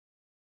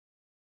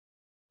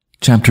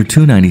Chapter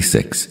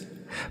 296.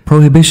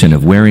 Prohibition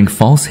of wearing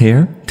false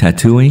hair,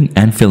 tattooing,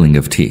 and filling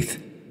of teeth.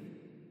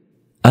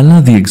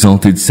 Allah the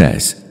Exalted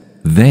says,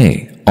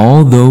 "They,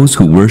 all those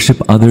who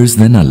worship others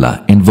than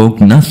Allah,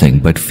 invoke nothing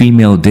but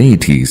female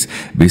deities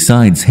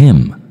besides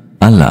Him,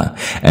 Allah,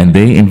 and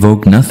they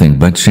invoke nothing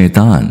but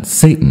Shaitan,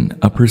 Satan,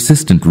 a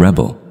persistent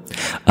rebel.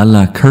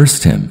 Allah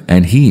cursed him,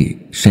 and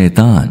he,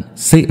 Shaitan,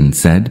 Satan,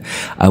 said,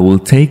 I will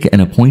take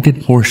an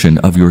appointed portion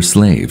of your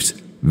slaves.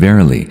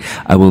 Verily,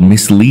 I will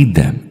mislead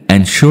them,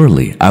 and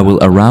surely I will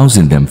arouse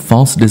in them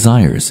false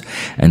desires,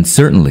 and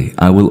certainly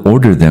I will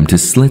order them to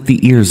slit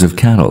the ears of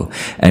cattle,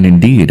 and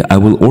indeed I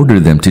will order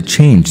them to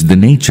change the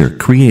nature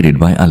created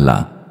by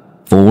Allah."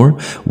 4,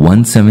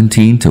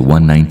 117 to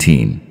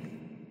 119.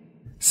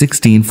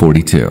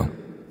 1642.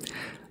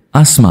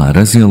 Asma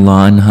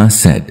Raziallahu anha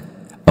said,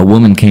 a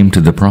woman came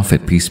to the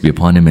Prophet, peace be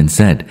upon him, and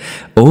said,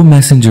 "O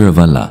Messenger of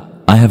Allah,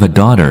 I have a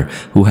daughter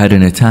who had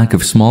an attack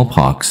of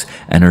smallpox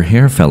and her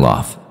hair fell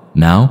off.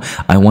 Now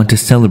I want to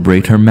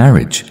celebrate her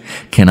marriage.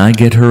 Can I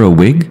get her a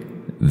wig?"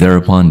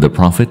 Thereupon the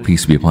Prophet,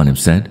 peace be upon him,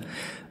 said,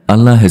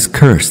 "Allah has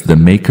cursed the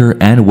maker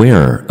and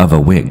wearer of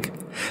a wig."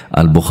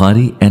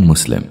 Al-Bukhari and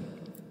Muslim.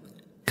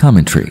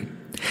 Commentary.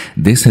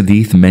 This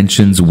hadith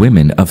mentions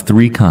women of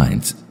three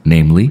kinds,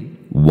 namely,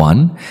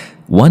 1.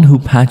 One who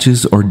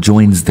patches or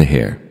joins the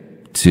hair.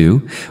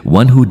 2.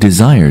 One who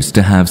desires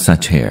to have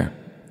such hair.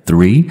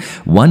 3.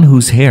 One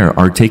whose hair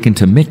are taken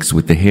to mix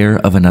with the hair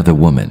of another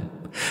woman.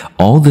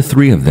 All the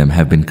three of them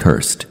have been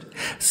cursed.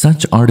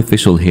 Such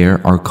artificial hair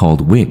are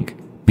called wig.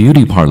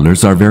 Beauty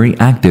parlors are very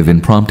active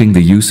in prompting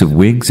the use of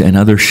wigs and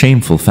other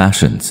shameful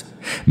fashions.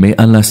 May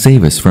Allah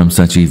save us from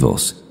such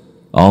evils.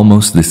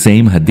 Almost the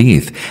same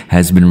hadith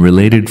has been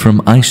related from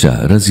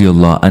Aisha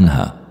Raziallahu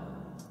anha.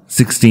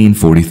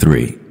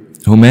 1643.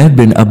 Humayd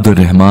bin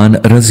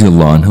Abdurrahman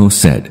Raziallahu anhu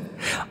said,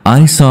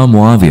 I saw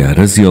Muawiyah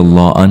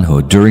Raziallahu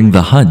anhu during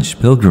the Hajj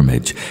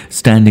pilgrimage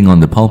standing on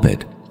the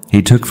pulpit.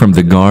 He took from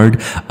the guard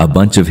a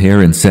bunch of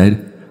hair and said,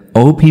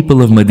 "O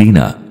people of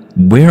Medina,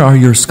 where are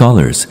your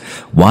scholars?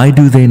 Why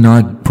do they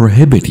not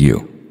prohibit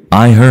you?"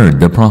 I heard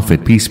the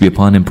Prophet, peace be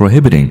upon him,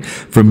 prohibiting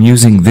from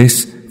using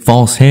this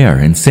false hair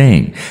and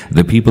saying,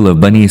 the people of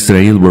Bani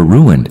Israel were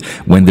ruined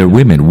when their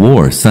women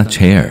wore such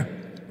hair.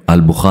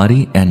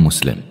 Al-Bukhari and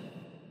Muslim.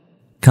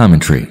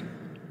 Commentary.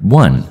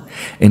 1.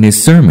 In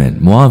his sermon,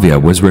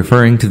 Muawiyah was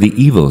referring to the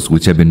evils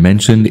which have been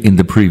mentioned in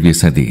the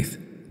previous hadith.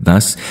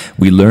 Thus,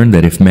 we learn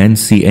that if men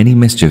see any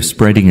mischief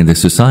spreading in the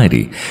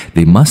society,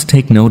 they must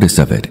take notice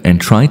of it and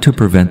try to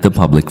prevent the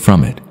public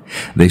from it.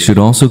 They should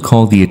also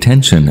call the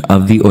attention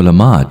of the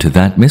ulama to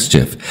that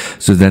mischief,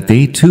 so that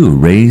they too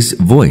raise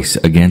voice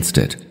against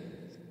it.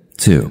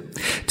 2.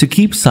 To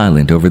keep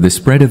silent over the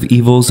spread of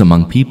evils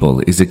among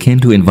people is akin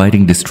to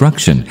inviting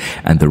destruction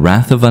and the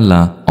wrath of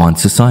Allah on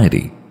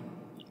society.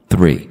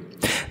 3.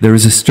 There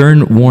is a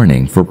stern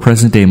warning for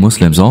present-day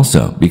Muslims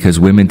also, because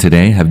women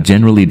today have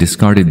generally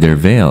discarded their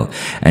veil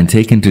and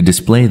taken to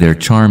display their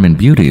charm and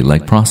beauty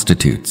like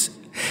prostitutes.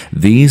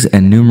 These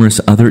and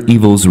numerous other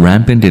evils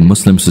rampant in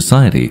Muslim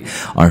society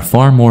are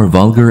far more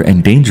vulgar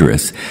and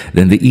dangerous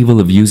than the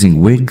evil of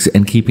using wigs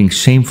and keeping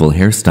shameful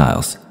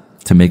hairstyles.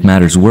 To make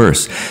matters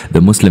worse,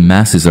 the Muslim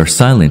masses are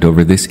silent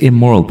over this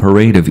immoral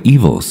parade of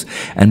evils,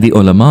 and the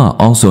ulama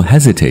also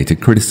hesitate to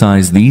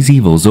criticize these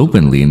evils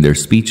openly in their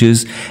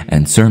speeches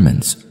and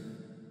sermons.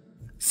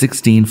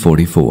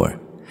 1644.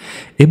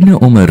 Ibn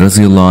Umar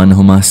Raziallahu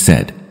anhuma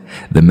said,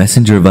 the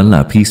Messenger of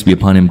Allah, peace be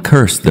upon him,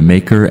 cursed the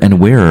maker and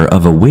wearer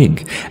of a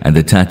wig, and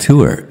the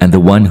tattooer, and the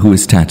one who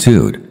is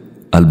tattooed.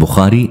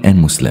 Al-Bukhari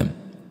and Muslim.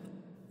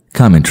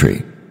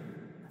 Commentary.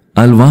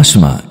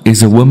 Al-Washma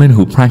is a woman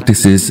who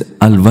practices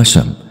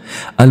Al-Washam.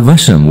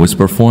 Al-Washam was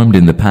performed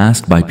in the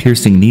past by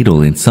piercing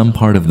needle in some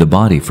part of the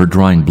body for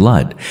drawing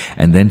blood,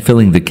 and then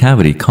filling the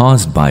cavity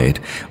caused by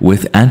it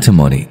with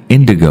antimony,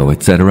 indigo,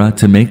 etc.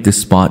 to make the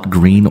spot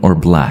green or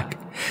black.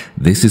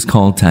 This is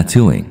called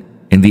tattooing.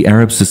 In the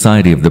Arab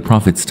society of the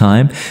Prophet's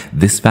time,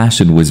 this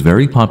fashion was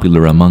very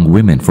popular among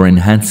women for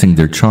enhancing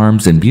their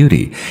charms and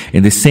beauty,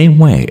 in the same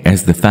way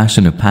as the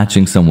fashion of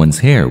patching someone's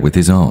hair with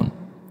his own.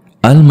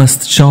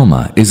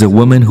 Al-Mastshama is a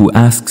woman who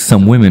asks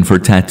some women for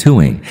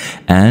tattooing,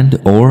 and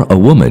or a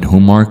woman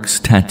who marks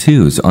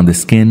tattoos on the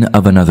skin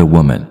of another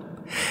woman.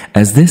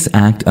 As this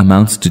act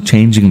amounts to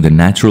changing the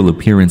natural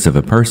appearance of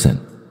a person,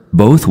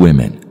 both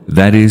women,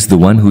 that is, the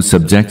one who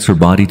subjects her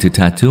body to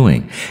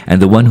tattooing and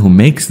the one who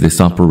makes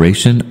this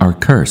operation, are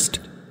cursed.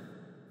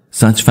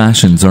 Such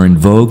fashions are in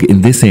vogue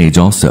in this age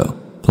also,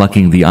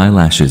 plucking the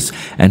eyelashes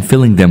and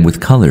filling them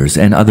with colors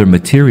and other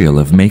material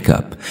of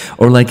makeup,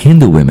 or like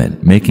Hindu women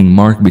making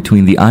mark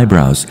between the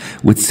eyebrows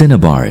with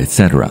cinnabar,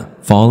 etc.,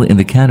 fall in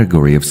the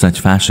category of such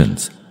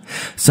fashions.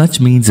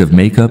 Such means of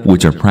makeup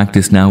which are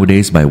practiced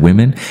nowadays by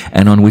women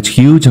and on which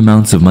huge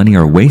amounts of money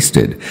are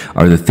wasted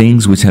are the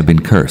things which have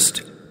been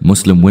cursed.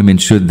 Muslim women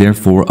should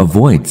therefore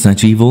avoid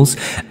such evils,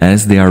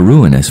 as they are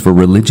ruinous for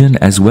religion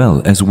as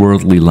well as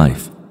worldly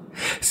life.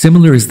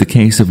 Similar is the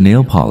case of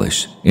nail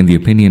polish. In the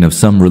opinion of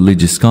some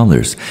religious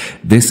scholars,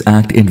 this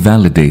act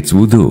invalidates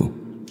wudu.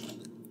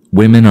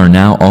 Women are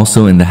now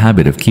also in the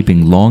habit of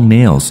keeping long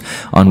nails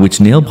on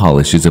which nail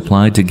polish is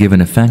applied to give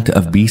an effect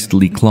of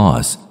beastly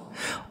claws.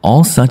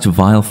 All such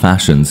vile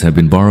fashions have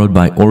been borrowed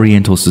by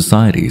Oriental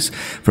societies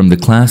from the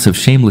class of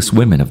shameless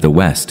women of the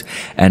West,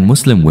 and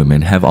Muslim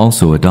women have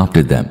also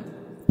adopted them.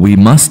 We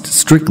must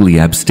strictly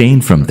abstain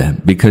from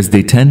them because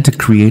they tend to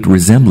create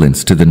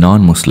resemblance to the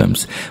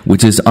non-Muslims,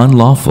 which is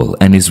unlawful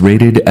and is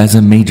rated as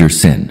a major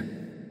sin.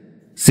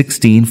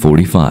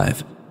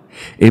 1645.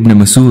 Ibn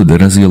Masud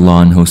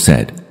radhiyallahu anhu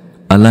said,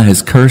 Allah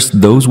has cursed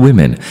those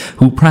women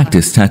who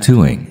practice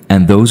tattooing,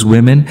 and those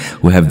women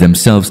who have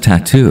themselves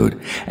tattooed,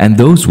 and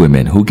those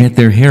women who get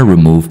their hair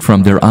removed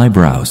from their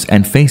eyebrows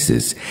and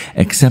faces,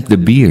 except the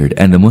beard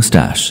and the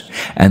mustache,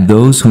 and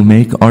those who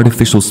make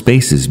artificial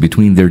spaces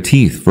between their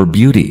teeth for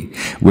beauty,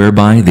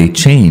 whereby they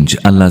change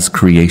Allah's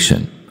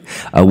creation.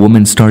 A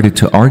woman started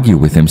to argue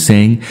with him,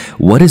 saying,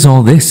 "What is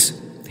all this?"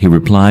 He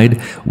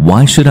replied,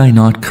 "Why should I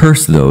not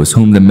curse those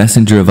whom the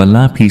Messenger of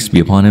Allah, peace be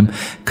upon him,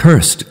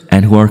 cursed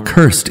and who are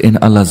cursed in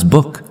Allah's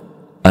book?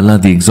 Allah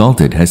the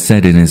Exalted has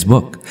said in his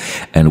book,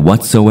 and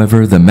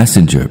whatsoever the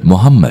Messenger,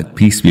 Muhammad,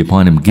 peace be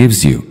upon him,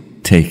 gives you,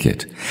 take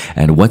it,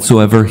 and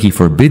whatsoever he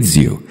forbids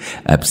you,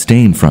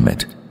 abstain from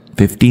it."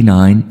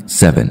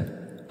 59:7.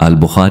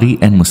 Al-Bukhari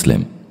and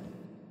Muslim.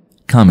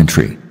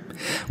 Commentary.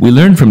 We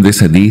learn from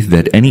this hadith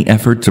that any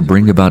effort to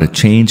bring about a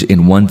change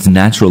in one's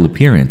natural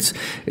appearance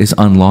is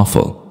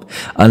unlawful.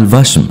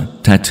 Al-Washm,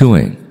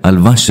 tattooing.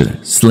 Al-Washr,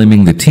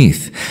 slimming the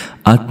teeth.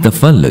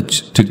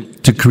 At-Tafalluj,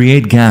 to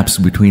create gaps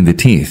between the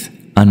teeth.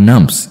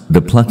 An-Nams,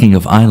 the plucking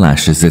of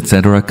eyelashes,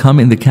 etc. come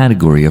in the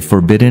category of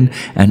forbidden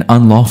and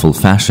unlawful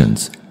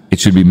fashions. It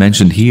should be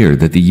mentioned here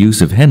that the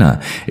use of henna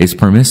is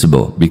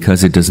permissible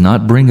because it does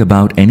not bring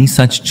about any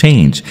such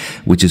change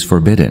which is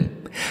forbidden.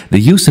 The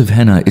use of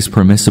henna is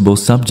permissible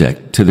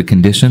subject to the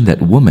condition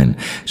that woman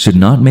should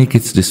not make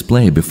its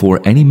display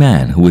before any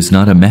man who is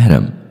not a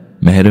mahram.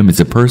 Mahram is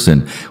a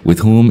person with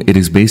whom it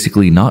is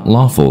basically not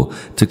lawful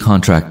to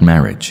contract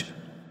marriage.